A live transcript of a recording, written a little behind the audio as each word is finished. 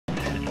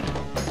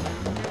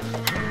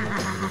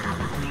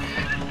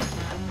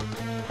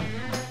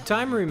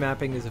Time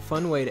remapping is a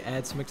fun way to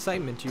add some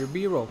excitement to your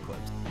B-roll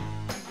clips.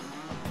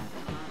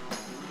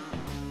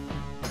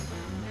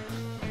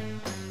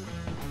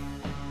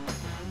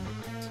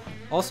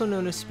 Also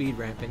known as speed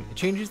ramping, it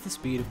changes the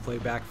speed of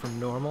playback from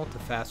normal to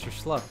fast or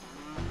slow.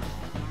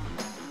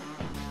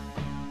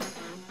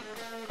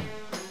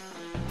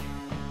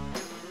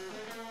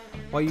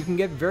 While you can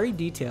get very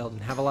detailed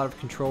and have a lot of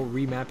control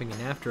remapping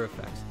in After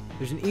Effects,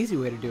 there's an easy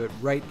way to do it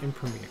right in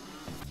Premiere.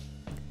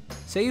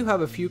 Say you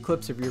have a few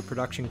clips of your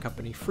production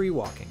company free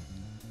walking.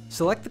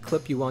 Select the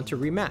clip you want to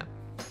remap.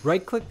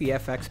 Right-click the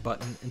FX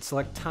button and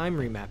select Time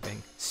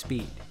Remapping,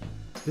 Speed.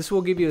 This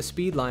will give you a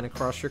speed line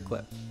across your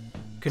clip.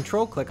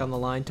 Control-click on the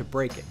line to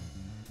break it.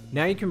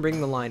 Now you can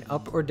bring the line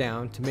up or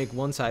down to make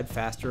one side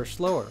faster or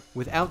slower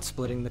without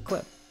splitting the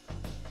clip.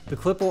 The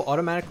clip will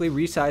automatically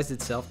resize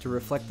itself to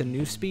reflect the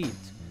new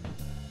speeds.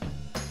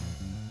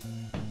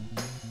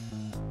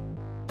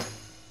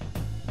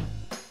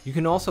 You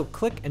can also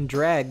click and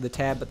drag the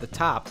tab at the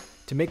top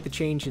to make the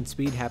change in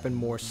speed happen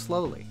more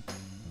slowly.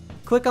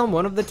 Click on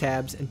one of the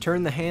tabs and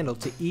turn the handle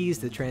to ease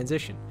the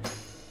transition.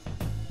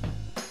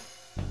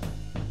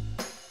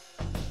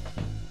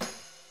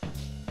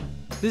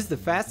 This is the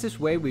fastest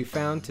way we've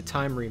found to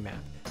time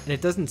remap, and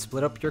it doesn't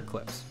split up your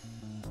clips.